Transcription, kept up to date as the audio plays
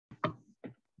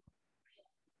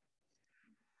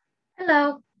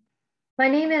Hello, my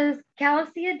name is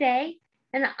Calasia Day,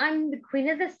 and I'm the Queen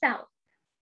of the South.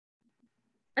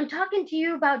 I'm talking to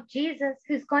you about Jesus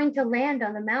who's going to land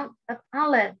on the Mount of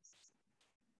Olives.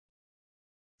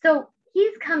 So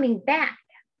he's coming back.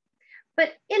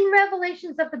 But in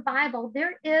Revelations of the Bible,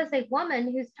 there is a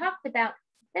woman who's talked about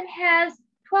that has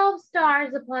 12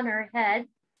 stars upon her head,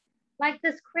 like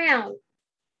this crown.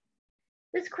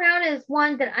 This crown is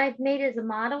one that I've made as a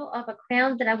model of a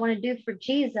crown that I want to do for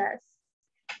Jesus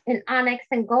in onyx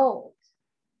and gold.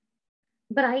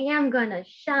 But I am going to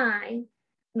shine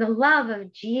the love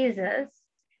of Jesus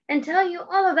and tell you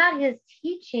all about his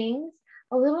teachings,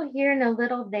 a little here and a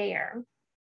little there.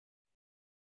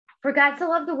 For God so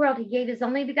loved the world, he gave his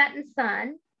only begotten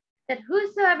Son, that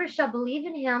whosoever shall believe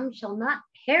in him shall not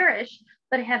perish,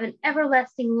 but have an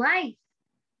everlasting life.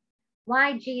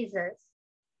 Why Jesus?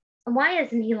 And why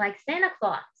isn't he like Santa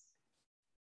Claus?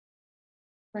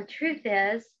 The truth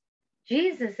is,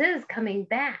 Jesus is coming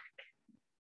back.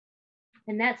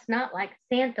 And that's not like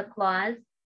Santa Claus.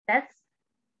 That's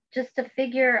just a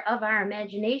figure of our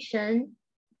imagination.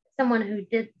 Someone who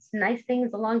did nice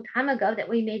things a long time ago that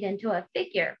we made into a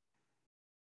figure.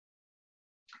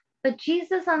 But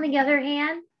Jesus, on the other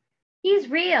hand, he's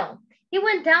real. He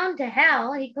went down to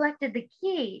hell. He collected the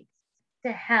keys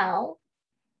to hell.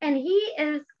 And he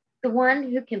is the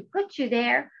one who can put you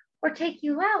there or take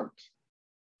you out.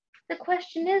 The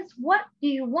question is, what do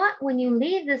you want when you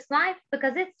leave this life?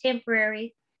 Because it's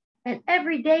temporary and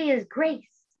every day is grace.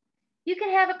 You can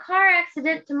have a car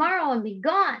accident tomorrow and be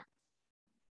gone.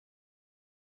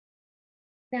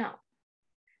 Now,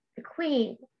 the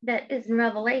queen that is in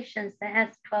Revelations that has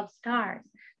 12 stars,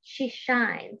 she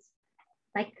shines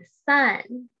like the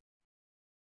sun.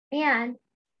 And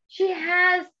she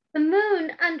has the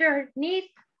moon underneath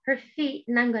her feet.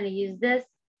 And I'm going to use this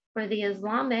for the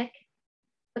Islamic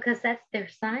because that's their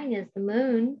sign, is the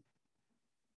moon.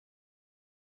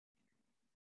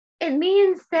 It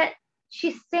means that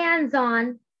she stands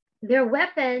on their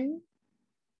weapon.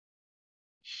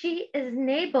 She is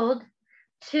enabled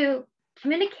to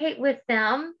communicate with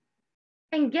them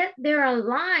and get them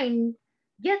aligned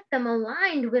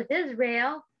with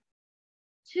Israel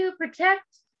to protect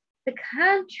the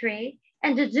country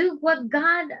and to do what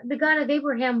God, the God of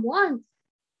Abraham, wants.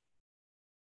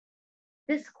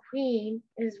 This queen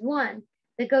is one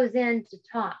that goes in to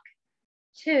talk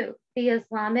to the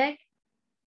Islamic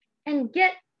and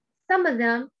get some of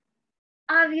them.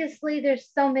 Obviously, there's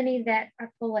so many that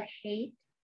are full of hate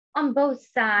on both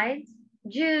sides,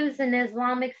 Jews and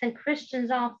Islamics and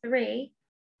Christians, all three.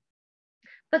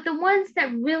 But the ones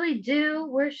that really do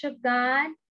worship God,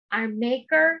 our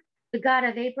Maker, the God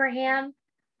of Abraham,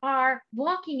 are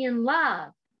walking in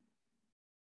love.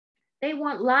 They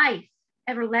want life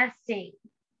everlasting.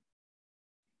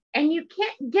 And you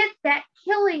can't get that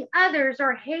killing others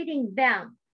or hating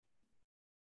them.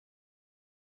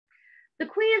 The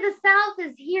Queen of the South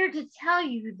is here to tell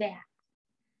you that.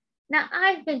 Now,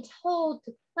 I've been told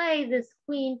to play this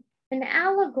queen an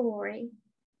allegory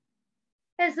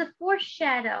as a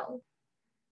foreshadow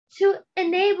to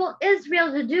enable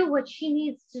Israel to do what she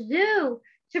needs to do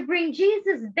to bring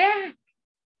Jesus back.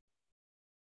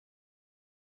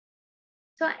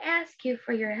 So I ask you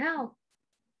for your help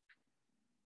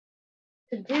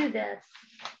to do this.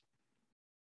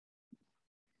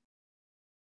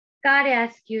 God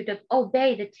asks you to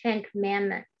obey the 10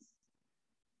 Commandments.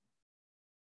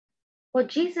 Well,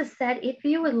 Jesus said, if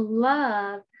you would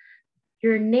love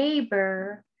your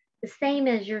neighbor the same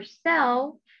as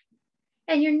yourself,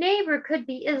 and your neighbor could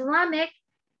be Islamic,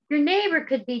 your neighbor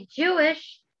could be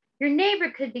Jewish, your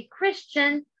neighbor could be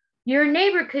Christian, your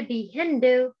neighbor could be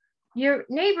Hindu, your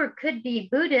neighbor could be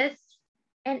Buddhist,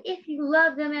 and if you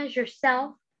love them as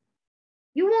yourself,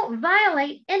 you won't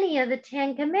violate any of the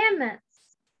 10 Commandments.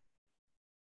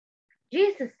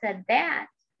 Jesus said that.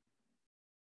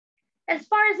 As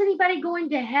far as anybody going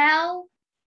to hell,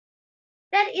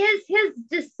 that is his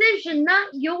decision, not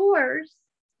yours.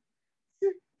 So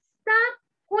stop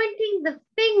pointing the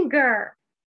finger.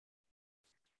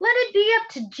 Let it be up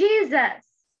to Jesus.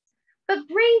 But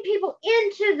bring people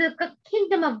into the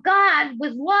kingdom of God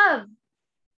with love.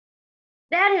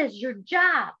 That is your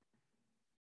job.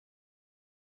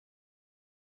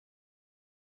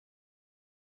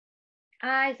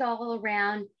 Eyes all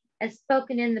around, as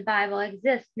spoken in the Bible,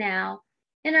 exist now.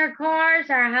 In our cars,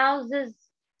 our houses,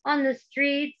 on the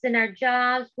streets, in our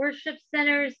jobs, worship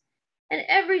centers, and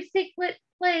every secret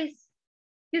place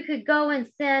you could go and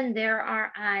sin, there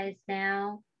are eyes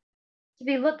now to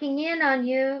be looking in on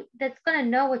you that's going to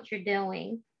know what you're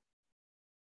doing.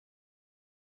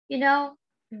 You know,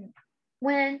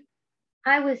 when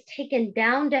I was taken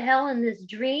down to hell in this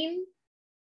dream,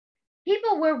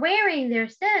 people were wearing their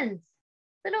sins,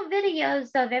 little videos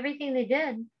of everything they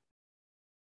did.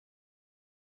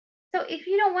 So if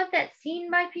you don't want that seen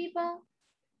by people,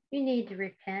 you need to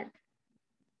repent.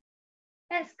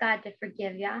 Ask God to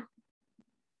forgive you.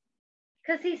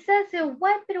 Because he says he'll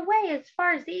wipe it away as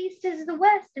far as the east is the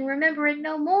west and remember it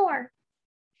no more.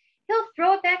 He'll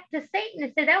throw it back to Satan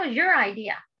and say, that was your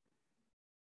idea.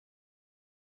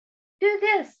 Do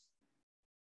this.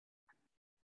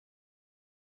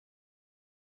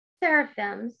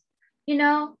 Seraphims,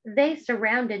 they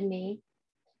surrounded me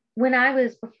when I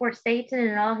was before Satan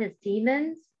and all his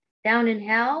demons down in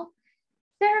hell.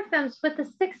 Seraphims with the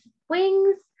 6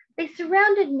 wings, they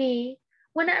surrounded me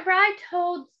whenever I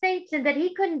told Satan that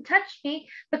he couldn't touch me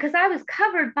because I was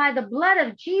covered by the blood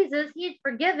of Jesus. He had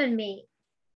forgiven me.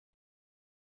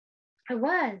 I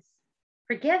was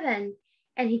forgiven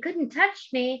and he couldn't touch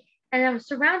me, and I was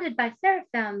surrounded by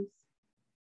seraphims.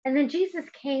 And then Jesus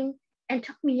came and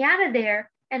took me out of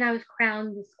there, and I was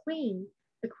crowned this queen,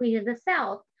 the Queen of the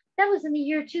South. That was in the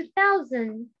year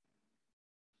 2000.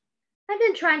 I've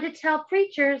been trying to tell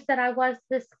preachers that I was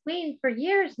this queen for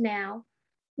years now.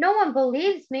 No one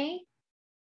believes me.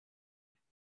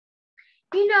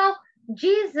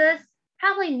 Jesus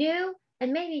probably knew,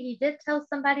 and maybe he did tell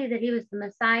somebody that he was the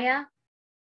Messiah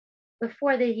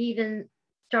before they even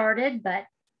started, but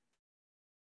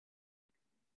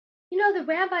the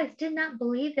rabbis did not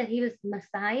believe that he was the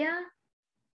Messiah.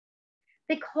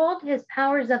 They called his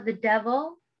powers of the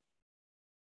devil,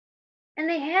 and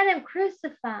they had him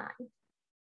crucified.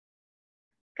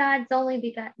 God's only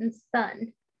begotten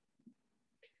Son,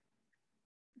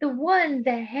 the one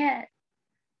that had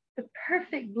the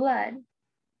perfect blood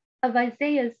of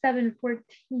Isaiah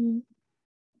 7:14,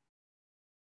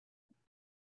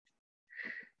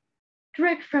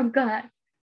 direct from God,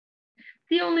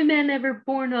 the only man ever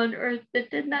born on earth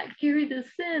that did not carry the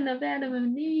sin of Adam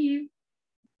and Eve.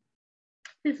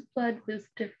 His blood was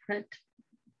different.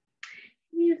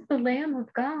 He's the Lamb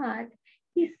of God.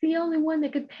 He's the only one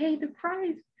that could pay the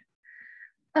price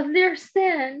of their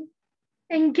sin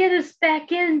and get us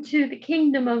back into the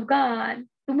kingdom of God,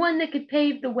 the one that could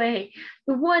pave the way,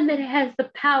 the one that has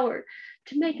the power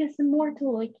to make us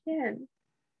immortal again.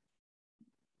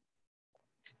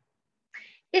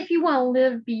 If you want to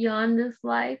live beyond this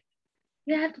life,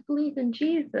 you have to believe in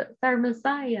Jesus, our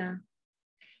Messiah.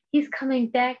 He's coming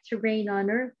back to reign on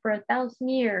earth for 1,000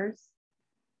 years.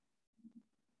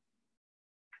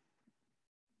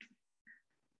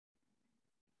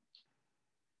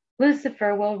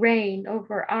 Lucifer will reign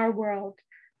over our world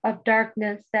of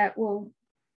darkness that will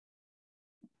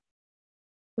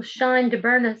shine to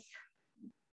burn us.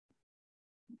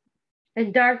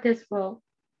 And darkness will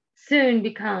soon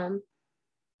become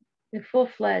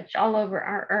full-fledged all over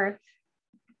our earth.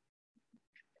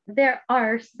 There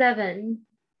are 7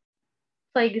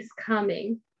 plagues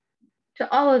coming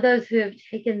to all of those who have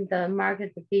taken the mark of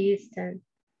the beast, and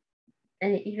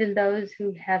even those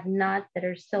who have not, that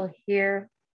are still here,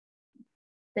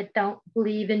 that don't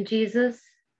believe in Jesus.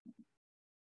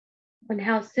 When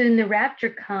how soon the rapture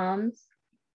comes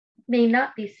may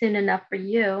not be soon enough for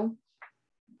you.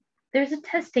 There's a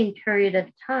testing period of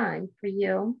time for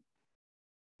you.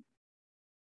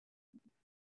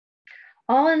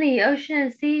 All in the ocean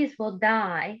and seas will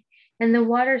die, and the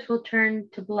waters will turn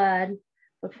to blood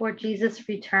before Jesus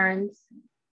returns.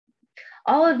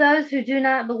 All of those who do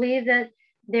not believe that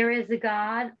there is a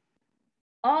God,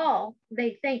 all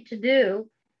they think to do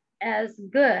as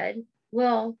good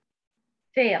will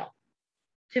fail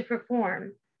to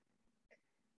perform.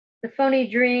 The phony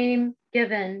dream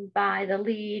given by the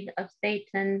lead of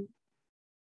Satan,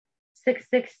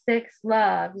 666,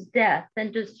 loves death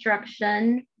and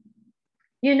destruction.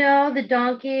 The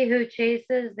donkey who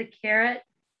chases the carrot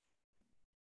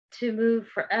to move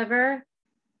forever.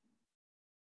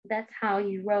 That's how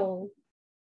you roll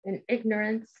in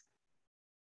ignorance.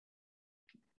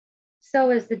 So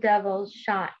is the devil's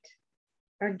shot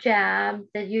or jab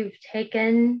that you've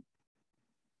taken.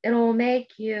 It will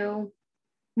make you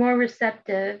more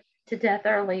receptive to death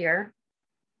earlier.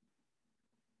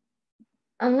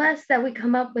 Unless that we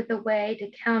come up with a way to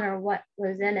counter what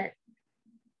was in it.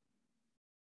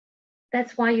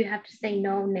 That's why you have to say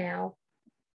no now.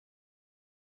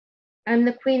 I'm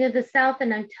the Queen of the South,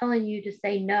 and I'm telling you to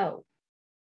say no.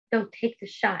 Don't take the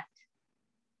shot.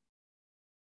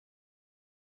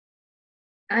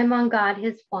 I'm on God,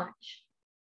 his watch.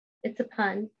 It's a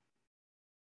pun.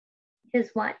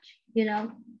 His watch,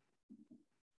 And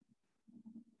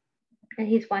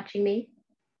he's watching me.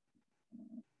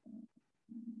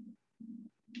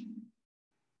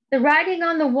 The writing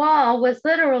on the wall was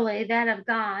literally that of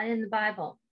God in the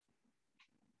Bible.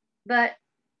 But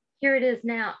here it is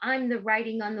now. I'm the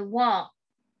writing on the wall.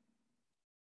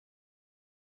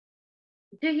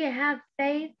 Do you have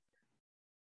faith?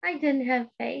 I didn't have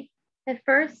faith at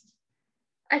first.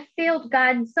 I failed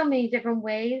God in so many different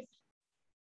ways.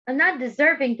 I'm not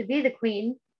deserving to be the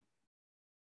queen,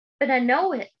 but I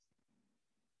know it.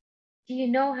 Do you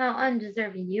know how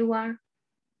undeserving you are?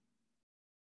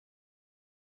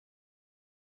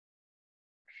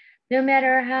 No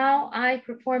matter how I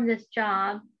perform this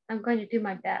job, I'm going to do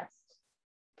my best.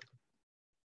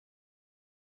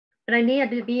 But I need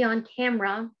to be on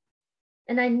camera,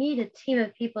 and I need a team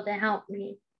of people to help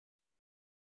me.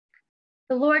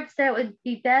 The Lord said it would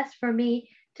be best for me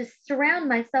to surround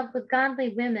myself with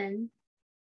godly women.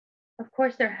 Of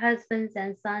course, their husbands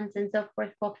and sons and so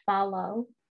forth will follow.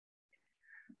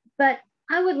 But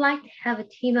I would like to have a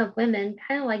team of women,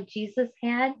 kind of like Jesus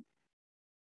had.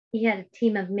 He had a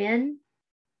team of men.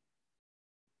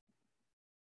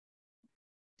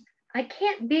 I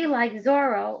can't be like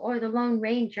Zorro or the Lone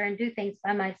Ranger and do things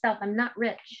by myself. I'm not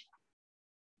rich.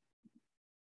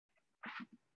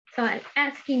 So I'm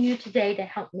asking you today to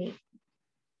help me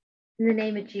in the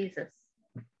name of Jesus.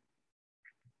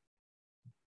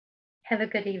 Have a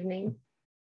good evening.